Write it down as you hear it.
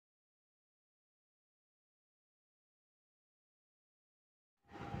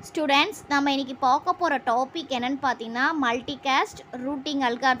Students, நம்ம இன்னைக்கு பார்க்க போற டாபிக் என்னன்னு பார்த்தீங்கன்னா மல்டிகாஸ்ட் ரூட்டிங்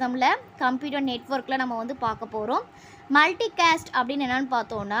அல்காரிதம்ல கம்ப்யூட்டர் நெட்வொர்க்ல நம்ம வந்து பார்க்க போறோம். மல்டிகாஸ்ட் அப்படின்னு என்னன்னு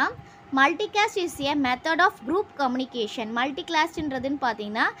பார்த்தோம்னா multicast is a method of group communication. மல்டிகாஸ்ட்ன்றதுன்னு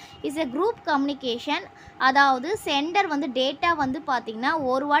பார்த்தீங்கன்னா இஸ் a group communication. அதாவது சென்டர் வந்து டேட்டா வந்து பார்த்தீங்கன்னா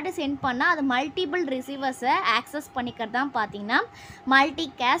ஒரு வாட்டி சென்ட் பண்ணால் அது மல்டிபிள் ரிசீவர்ஸை ஆக்சஸ் பண்ணிக்கிறது தான் பார்த்தீங்கன்னா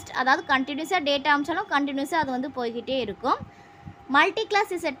மல்டிகாஸ்ட். அதாவது கண்டினியூஸாக டேட்டா அமிச்சாலும் கண்டினியூஸாக அது வந்து போய்கிட்டே இருக்கும். Multiclass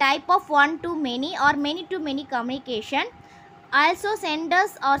is a type of one-to-many or many-to-many communication. Also,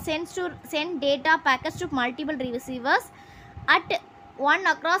 senders or send data packets to multiple receivers at one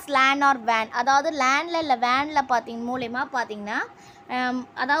across LAN or WAN. அதாவது லேனில் இல்லை வேனில் மூலயமா பார்த்தீங்கன்னா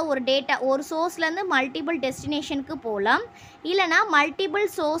அதாவது ஒரு டேட்டா ஒரு சோர்ஸ்லேருந்து மல்டிபிள் டெஸ்டினேஷனுக்கு போகலாம், இல்லைனா மல்டிபிள்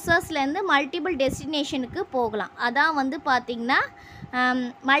சோர்ஸஸ்லேருந்து மல்டிபிள் டெஸ்டினேஷனுக்கு போகலாம். அதான் வந்து பார்த்திங்கன்னா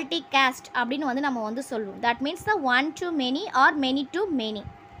மல்டிகாஸ்ட் அப்படின்னு வந்து நம்ம வந்து சொல்லுவோம். That means the one to many are many to many.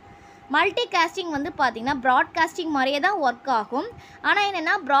 Multicasting வந்து பார்த்திங்கன்னா ப்ராட்காஸ்டிங் மாதிரியே தான் ஒர்க் ஆகும். ஆனால்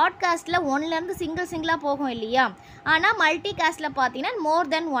என்னென்னா ப்ராட்காஸ்ட்டில் ஒன்லேருந்து சிங்கிளாக போகும் இல்லையா, ஆனால் மல்டிகாஸ்ட்டில் பார்த்தீங்கன்னா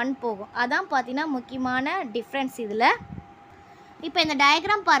மோர் தென் ஒன் போகும். அதான் பார்த்தீங்கன்னா முக்கியமான டிஃப்ரென்ஸ் இதில். இப்போ இந்த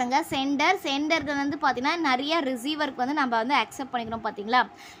டயக்ராம் பாருங்கள். சென்டருக்கு வந்து பார்த்திங்கன்னா நிறைய ரிசீவருக்கு வந்து நம்ம வந்து அக்செப்ட் பண்ணிக்கிறோம் பார்த்தீங்களா.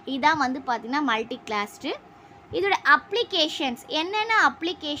 இதான் வந்து பார்த்திங்கன்னா மல்டிகாஸ்ட்டு. இதோட அப்ளிகேஷன்ஸ் என்னென்ன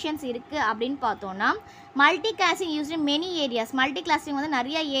அப்ளிகேஷன்ஸ் இருக்குது அப்படின்னு பார்த்தோன்னா multicasting use in many areas. Multicasting வந்து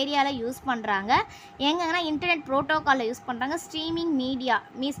நிறைய ஏரியாவில் யூஸ் பண்ணுறாங்க. எங்கன்னா இன்டர்நெட் ப்ரோட்டோக்காலில் யூஸ் பண்ணுறாங்க. Streaming media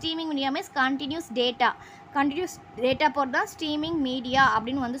means continuous data போட்டு தான் ஸ்ட்ரீமிங் மீடியா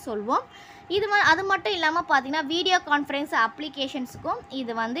அப்படின்னு வந்து சொல்வோம். அது மட்டும் இல்லாமல் பார்த்தீங்கன்னா வீடியோ கான்ஃபரன்ஸ் அப்ளிகேஷன்ஸுக்கும்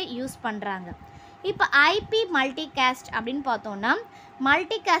இது வந்து யூஸ் பண்ணுறாங்க. இப்போ ஐபி மல்டிகாஸ்ட் அப்படின்னு பார்த்தோன்னா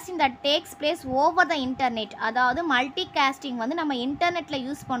multicasting that takes place over the internet. அதாவது மல்டிகாஸ்டிங் வந்து நம்ம இன்டர்நெட்டில்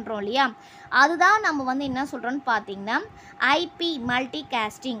யூஸ் பண்ணுறோம் இல்லையா, அதுதான் நம்ம வந்து என்ன சொல்கிறோன்னு பார்த்தீங்கன்னா ஐபி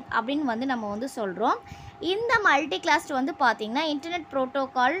மல்டிகாஸ்டிங் அப்படின்னு வந்து நம்ம வந்து சொல்கிறோம். இந்த மல்டிகாஸ்ட் வந்து பார்த்திங்கன்னா இன்டர்நெட்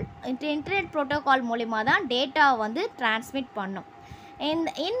ப்ரோட்டோகால் மூலிமா தான் டேட்டாவை வந்து டிரான்ஸ்மிட் பண்ணும். In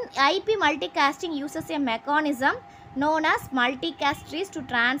IP multicasting uses a mechanism known as multicast trees to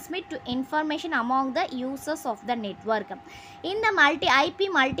transmit to information among the users of the network. இந்த IP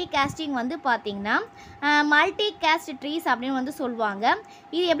multicasting வந்து பார்த்திங்கன்னா மல்டிகாஸ்ட் ட்ரீஸ் அப்படின்னு வந்து சொல்லுவாங்க.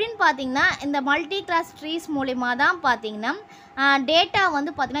 இது எப்படின்னு பார்த்திங்கன்னா இந்த மல்டிகாஸ்ட் ட்ரீஸ் மூலிமா தான் பார்த்திங்கன்னா டேட்டா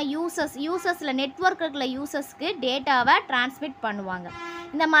வந்து பார்த்திங்கன்னா யூசர்ஸில் நெட்வொர்க் இருக்கிற யூசர்ஸ்க்கு டேட்டாவை டிரான்ஸ்மிட் பண்ணுவாங்க.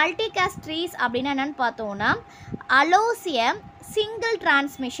 இந்த மல்டிகாஸ்ட் ட்ரீஸ் அப்படின்னா என்னென்னு பார்த்தோன்னா allows a single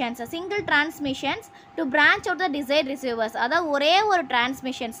transmissions to branch out the desired receivers. அதாவது ஒரே ஒரு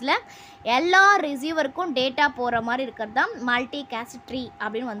டிரான்ஸ்மிஷன்ஸில் எல்லா ரிசீவருக்கும் டேட்டா போகிற மாதிரி இருக்கிறது தான் மல்டிகாஸ்ட் ட்ரீ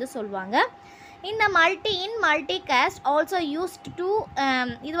அப்படின்னு வந்து சொல்லுவாங்க. இந்த மல்டிகாஸ்ட் ஆல்சோ யூஸ்ட் டு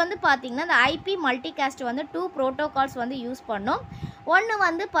இது வந்து பார்த்திங்கன்னா இந்த ஐபி மல்டிகாஸ்ட் வந்து 2 ப்ரோட்டோகால்ஸ் வந்து யூஸ் பண்ணோம். ஒன்று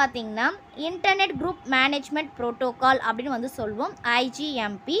வந்து பார்த்திங்கன்னா இன்டர்நெட் குரூப் மேனேஜ்மெண்ட் ப்ரோட்டோகால் அப்படின்னு வந்து சொல்லுவோம்,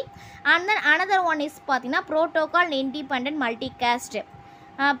 IGMP. And then another one is பார்த்திங்கன்னா ப்ரோட்டோகால் இண்டிபெண்டன்ட் மல்டிகாஸ்ட்,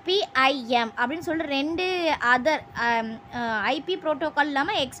 PIM அப்படின்னு சொல்லிட்டு 2 அதர் ஐபி ப்ரோட்டோகால்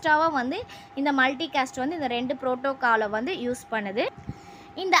இல்லாமல் எக்ஸ்ட்ராவாக வந்து இந்த மல்டிகாஸ்ட் வந்து இந்த 2 ப்ரோட்டோகாலை வந்து யூஸ் பண்ணுது.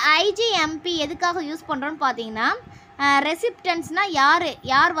 இந்த IGMP எதுக்காக யூஸ் பண்ணுறோன்னு பார்த்தீங்கன்னா ரெசிப்டன்ஸ்னால்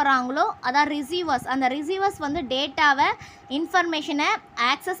யார் வராங்களோ அதான் ரிசீவர்ஸ், அந்த ரிசீவர்ஸ் வந்து டேட்டாவை இன்ஃபர்மேஷனை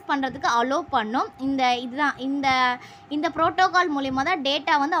ஆக்சஸ் பண்ணுறதுக்கு அலோவ் பண்ணும். இந்த ப்ரோட்டோகால் மூலிமா தான்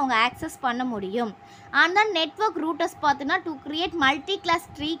டேட்டா வந்து அவங்க ஆக்சஸ் பண்ண முடியும். அண்ட் தென் நெட்வொர்க் ரூட்டர்ஸ் பார்த்தீங்கன்னா டு கிரியேட்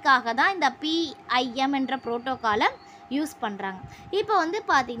மல்டிகிளாஸ் ட்ரீக்காக தான் இந்த PIM என்ற ப்ரோட்டோகாலை யூஸ் பண்ணுறாங்க. இப்போ வந்து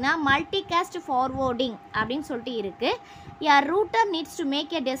பார்த்திங்கன்னா மல்டிகாஸ்ட் ஃபார்வர்டிங் அப்படின்னு சொல்லிட்டு இருக்குது. Router needs to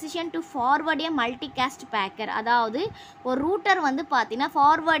make a decision to forward a multicast packet. அதாவது ஒரு ரூட்டர் வந்து பார்த்திங்கன்னா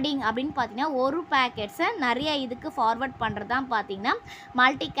ஃபார்வர்டிங் அப்படின்னு பார்த்தீங்கன்னா ஒரு பேக்கெட்ஸை நிறைய இதுக்கு ஃபார்வர்ட் பண்ணுறது தான் பார்த்திங்கன்னா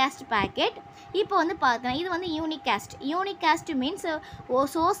மல்டிகாஸ்ட் பேக்கெட். இப்போ வந்து பார்த்தீங்கன்னா இது வந்து யூனிகாஸ்ட் மீன்ஸ்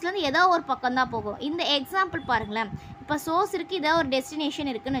சோர்ஸ்லேருந்து ஏதோ ஒரு பக்கம் தான் போகும். இந்த எக்ஸாம்பிள் பாருங்களேன். இப்போ சோர்ஸ் இருக்குது, ஏதோ ஒரு டெஸ்டினேஷன்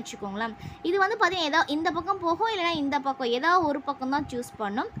இருக்குதுன்னு வச்சுக்கோங்களேன். இது வந்து பார்த்திங்கன்னா ஏதோ இந்த பக்கம் போகும், இல்லைனா இந்த பக்கம் ஏதோ ஒரு பக்கம் தான் சூஸ்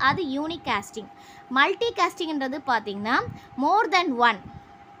பண்ணும். அது யூனிகாஸ்டிங். மல்டிகாஸ்டிங்கிறது பார்த்திங்கன்னா மோர் தென் ஒன்.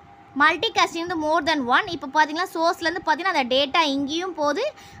 மல்டிகாஸ்டிங் வந்து மோர் தென் ஒன். இப்போ பார்த்தீங்கன்னா சோர்ஸ்லேருந்து பார்த்தீங்கன்னா அந்த டேட்டா இங்கேயும் போகுது,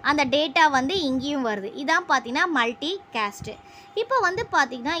 அந்த டேட்டா வந்து இங்கேயும் வருது. இதான் பார்த்தீங்கன்னா மல்டிகாஸ்ட்டு. இப்போ வந்து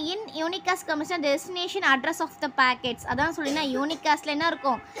பார்த்தீங்கன்னா unicast commission destination address of the packets. அதான் சொல்லிங்கன்னா யூனிகாஸ்ட்டில் என்ன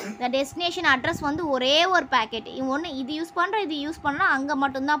இருக்கும், இந்த டெஸ்டினேஷன் அட்ரஸ் வந்து ஒரே ஒரு பேக்கெட் ஒன்று இது யூஸ் பண்ணுறோம் அங்கே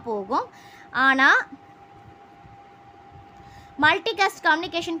மட்டும்தான் போகும். ஆனால் மல்டிகாஸ்ட்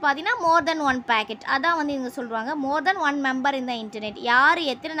கம்யூனிகேஷன் பார்த்தீங்கன்னா மோர் தென் ஒன் பேக்கெட். அதான் வந்து இங்கே சொல்கிறாங்க மோர் தென் ஒன் மெம்பர் இந்த இன்டர்நெட்.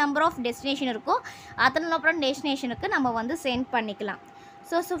 எத்தனை நம்பர் ஆஃப் டெஸ்டினேஷன் இருக்கோ அத்தனை நம்பர் ஆஃப் டெஸ்டினேஷனுக்கு நம்ம வந்து சென்ட் பண்ணிக்கலாம்.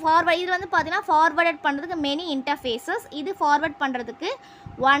 ஸோ ஃபார்வர்ட் இது வந்து பார்த்தீங்கன்னா ஃபார்வர்ட் பண்ணுறதுக்கு மெனி இன்டர்ஃபேஸஸ், இது ஃபார்வர்ட் பண்ணுறதுக்கு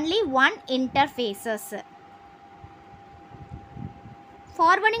only one interfaces.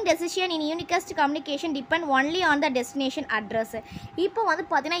 Forwarding decision in unicast communication depend only on the destination address. இப்போ வந்து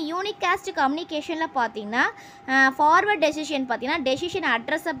பார்த்தீங்கன்னா unicast communicationல பார்த்தீங்கன்னா ஃபார்வர்ட் டெசிஷன் பார்த்தீங்கன்னா டெசிஷன்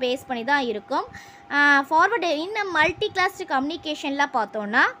அட்ரஸை பேஸ் பண்ணி தான் இருக்கும். ஃபார்வர்ட் இன்னும் மல்டிகிளாஸ்ட் கம்யூனிகேஷனில்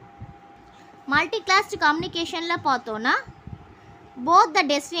பார்த்தோன்னா போத் த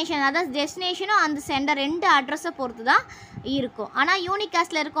டெஸ்டினேஷன், அதாவது டெஸ்டினேஷனும் அந்த சென்டர் ரெண்டு அட்ரஸை பொறுத்து தான் இருக்கும். ஆனால்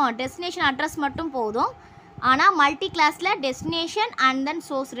யூனிகாஸ்ட்டில் இருக்கும் டெஸ்டினேஷன் அட்ரஸ் மட்டும் போதும். ஆனால் மல்டி கிளாஸில் டெஸ்டினேஷன் அண்ட் தென்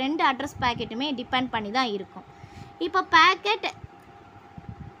சோர்ஸ் ரெண்டு அட்ரஸ் பேக்கெட்டுமே டிபெண்ட் பண்ணி தான் இருக்கும்.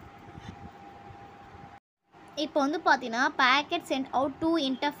 இப்போ வந்து பார்த்தீங்கன்னா பேக்கெட் சென்ட் அவுட் டூ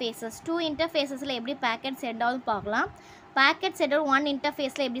இன்டர்ஃபேஸஸில் எப்படி பேக்கெட் சென்ட் ஆகுதுன்னு பார்க்கலாம். பேக்கெட் சென்ட் அவுட் ஒன்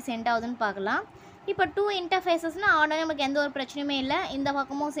இன்டர்ஃபேஸில் எப்படி சென்ட் ஆகுதுன்னு பார்க்கலாம். இப்போ டூ இன்டர்ஃபேஸஸ்னால் ஆல்ரெடி நமக்கு எந்த ஒரு பிரச்சனையுமே இல்லை, இந்த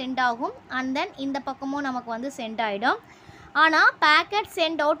பக்கமும் சென்ட் ஆகும் அண்ட் தென் இந்த பக்கமும் நமக்கு வந்து சென்ட் ஆகிடும். ஆனால் packet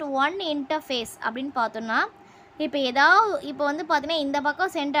send out one interface அப்படின்னு பார்த்தோன்னா இப்போ வந்து பார்த்தீங்கன்னா இந்த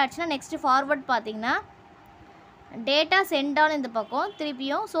பக்கம் சென்ட் ஆச்சுன்னா நெக்ஸ்ட்டு ஃபார்வர்ட் பார்த்தீங்கன்னா டேட்டா சென்ட் ஆன் இந்த பக்கம்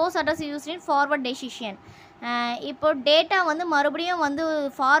திருப்பியும் source address use in forward decision. இப்போ டேட்டா வந்து மறுபடியும் வந்து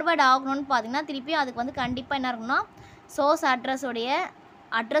ஃபார்வர்ட் ஆகணும்னு பார்த்தீங்கன்னா திருப்பியும் அதுக்கு வந்து கண்டிப்பாக என்ன இருக்குன்னா சோர்ஸ் அட்ரஸ்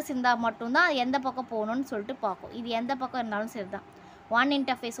இருந்தால் மட்டும்தான் அது எந்த பக்கம் போகணுன்னு சொல்லிட்டு பார்க்கும். இது எந்த பக்கம் இருந்தாலும் சரி தான். ஒன்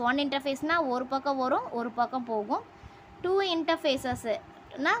இன்டர்ஃபேஸ்னால் ஒரு பக்கம் வரும் ஒரு பக்கம் போகும். டூ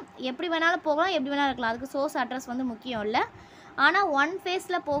இன்டர்ஃபேஸஸ்னால் எப்படி வேணாலும் போகலாம் எப்படி வேணாலும் இருக்கலாம், அதுக்கு சோர்ஸ் அட்ரஸ் வந்து முக்கியம் இல்லை. ஆனால் ஒன்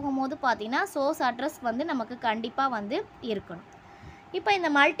ஃபேஸில் போகும்போது பார்த்திங்கன்னா சோர்ஸ் அட்ரஸ் வந்து நமக்கு கண்டிப்பாக வந்து இருக்கணும். இப்போ இந்த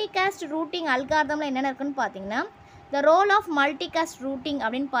மல்டிகாஸ்ட் ரூட்டிங் அல்காரிதமில் என்னென்ன இருக்குன்னு பார்த்தீங்கன்னா த ரோல் ஆஃப் மல்டிகாஸ்ட் ரூட்டிங்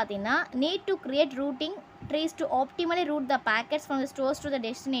அப்படின்னு பார்த்தீங்கன்னா need to create routing trees to ஆப்டிமலி root the packets from the stores to the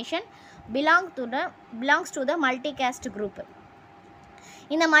destination belongs to the multicast group.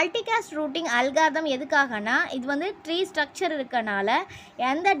 இந்த மல்டிகாஸ்ட் ரூட்டிங் அல்காரிதம் எதுக்காகனா இது வந்து ட்ரீ ஸ்ட்ரக்சர் இருக்கனால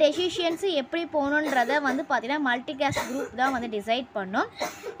எந்த டெசிஷன்ஸு எப்படி போகணுன்றதை வந்து பார்த்திங்கன்னா மல்டிகாஸ்ட் குரூப் தான் வந்து டிசைட் பண்ணும்.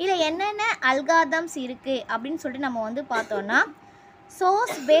 இதில் என்னென்ன அல்காரிதம்ஸ் இருக்குது அப்படின்னு சொல்லிட்டு நம்ம வந்து பார்த்தோன்னா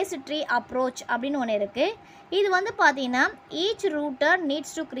சோர்ஸ் பேஸ்ட் ட்ரீ அப்ரோச் அப்படின்னு ஒன்று இருக்குது. இது வந்து பார்த்திங்கன்னா each router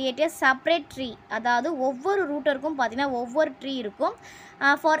needs to create a separate tree, அதாவது ஒவ்வொரு ரூட்டருக்கும் பார்த்திங்கன்னா ஒவ்வொரு ட்ரீ இருக்கும்.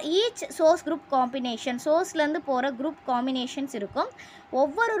 For each source group combination, சோர்ஸ்லேருந்து போகிற குரூப் காம்பினேஷன்ஸ் இருக்கும்.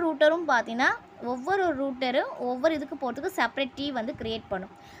 ஒவ்வொரு ரூட்டரும் பார்த்திங்கன்னா ஒவ்வொரு இதுக்கு போகிறதுக்கு செப்பரேட் ட்ரீ வந்து க்ரியேட்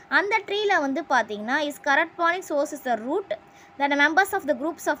பண்ணும். அந்த ட்ரீயில் வந்து பார்த்திங்கன்னா is corresponding source is the root, the members of the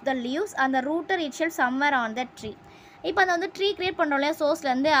groups of the leaves and the router itself somewhere on that tree. இப்போ அந்த வந்து ட்ரீ க்ரியேட் பண்ணுறோம் இல்லையா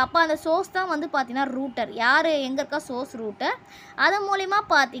சோர்ஸ்லேருந்து, அப்போ அந்த சோர்ஸ் தான் வந்து பார்த்திங்கன்னா ரூட்டர். யார் எங்கே இருக்கா சோர்ஸ் ரூட்டர், அது மூலிமா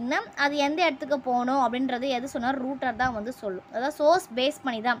பார்த்திங்கன்னா அது எந்த இடத்துக்கு போகணும் அப்படின்றது எது சொன்னால் ரூட்டர் தான் வந்து சொல்லும். அதாவது சோர்ஸ் பேஸ்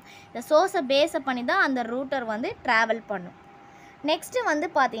பண்ணி தான், இந்த சோர்ஸை பேஸை பண்ணி தான் அந்த ரூட்டர் வந்து ட்ராவல் பண்ணும். நெக்ஸ்ட்டு வந்து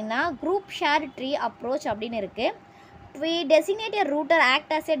பார்த்திங்கன்னா குரூப் ஷேர் ட்ரீ அப்ரோச் அப்படின்னு இருக்குது. we designate a router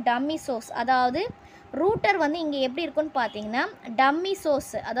act as a dummy source, அதாவது ரூட்டர் வந்து இங்கே எப்படி இருக்குன்னு பார்த்தீங்கன்னா டம்மி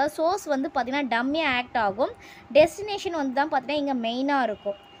சோர்ஸ், அதாவது சோர்ஸ் வந்து பார்த்திங்கன்னா டம்மியாக ஆக்ட் ஆகும். டெஸ்டினேஷன் வந்து தான் பார்த்திங்கன்னா இங்கே மெயினாக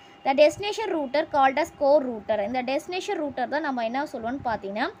இருக்கும். த destination router called as core router. இந்த டெஸ்டினேஷன் ரூட்டர் தான் நம்ம என்ன சொல்லுவோம்னு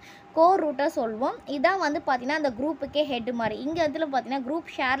பார்த்தீங்கன்னா கோர் ரூட்டர் சொல்வோம். இதான் வந்து பார்த்திங்கன்னா அந்த குரூப்புக்கே ஹெட்டு மாதிரி. இங்கே இதில் பார்த்திங்கன்னா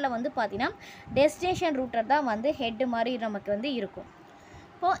குரூப் ஷேரில் வந்து பார்த்திங்கன்னா டெஸ்டினேஷன் ரூட்டர் தான் வந்து ஹெட்டு மாதிரி நமக்கு வந்து இருக்கும்.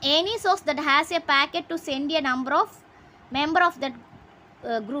 இப்போது any source that has a packet to send a member of that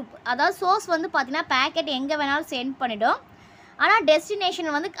group, அதாவது சோர்ஸ் வந்து பார்த்திங்கன்னா பேக்கெட் எங்கே வேணாலும் சென்ட் பண்ணிவிடும். ஆனால்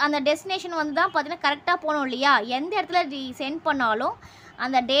டெஸ்டினேஷன் வந்து அந்த டெஸ்டினேஷன் வந்து தான் பார்த்திங்கன்னா கரெக்டாக போகணும் இல்லையா, எந்த இடத்துல சென்ட் பண்ணாலும்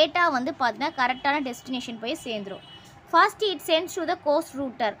அந்த டேட்டா வந்து பார்த்திங்கன்னா கரெக்டான டெஸ்டினேஷன் போய் சேர்ந்துடும். First it cents to the course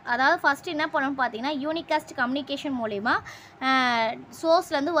router, அதாவது ஃபஸ்ட்டு என்ன பண்ணணும்னு பார்த்தீங்கன்னா யூனிகாஸ்ட் கம்யூனிகேஷன் மூலிமா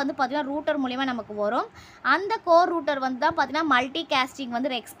சோர்ஸ்லேருந்து வந்து பார்த்திங்கன்னா ரூட்டர் மூலிமா நமக்கு வரும். அந்த கோர் ரூட்டர் வந்து தான் பார்த்திங்கன்னா மல்டி காஸ்டிங்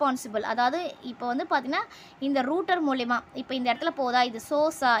வந்து ரெஸ்பான்சிபிள். அதாவது இப்போ வந்து பார்த்திங்கன்னா இந்த ரூட்டர் மூலிமா இப்போ இந்த இடத்துல போதா இது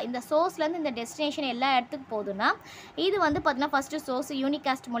சோர்ஸா, இந்த சோர்ஸ்லேருந்து இந்த டெஸ்டினேஷன் எல்லா இடத்துக்கு போகுதுன்னா இது வந்து பார்த்திங்கன்னா ஃபஸ்ட்டு சோர்ஸ்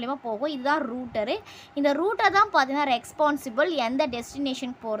யூனிகாஸ்ட் மூலிமா போகும். இதுதான் ரூட்டரு. இந்த ரூட்டர் தான் பார்த்திங்கன்னா ரெஸ்பான்சிபிள் எந்த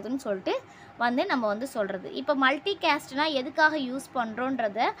டெஸ்டினேஷனுக்கு போகிறதுன்னு சொல்லிட்டு வந்து நம்ம வந்து சொல்கிறது. இப்போ மல்டிகாஸ்ட்னால் எதுக்காக யூஸ்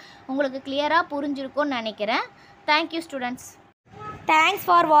பண்ணுறோன்றத உங்களுக்கு கிளியராக புரிஞ்சிருக்கும்னு நினைக்கிறேன். Thank you students. தேங்க்ஸ்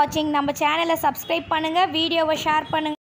ஃபார் வாட்சிங். நம்ம சேனலை சப்ஸ்கிரைப் பண்ணுங்கள், வீடியோவை ஷேர் பண்ணுங்கள்.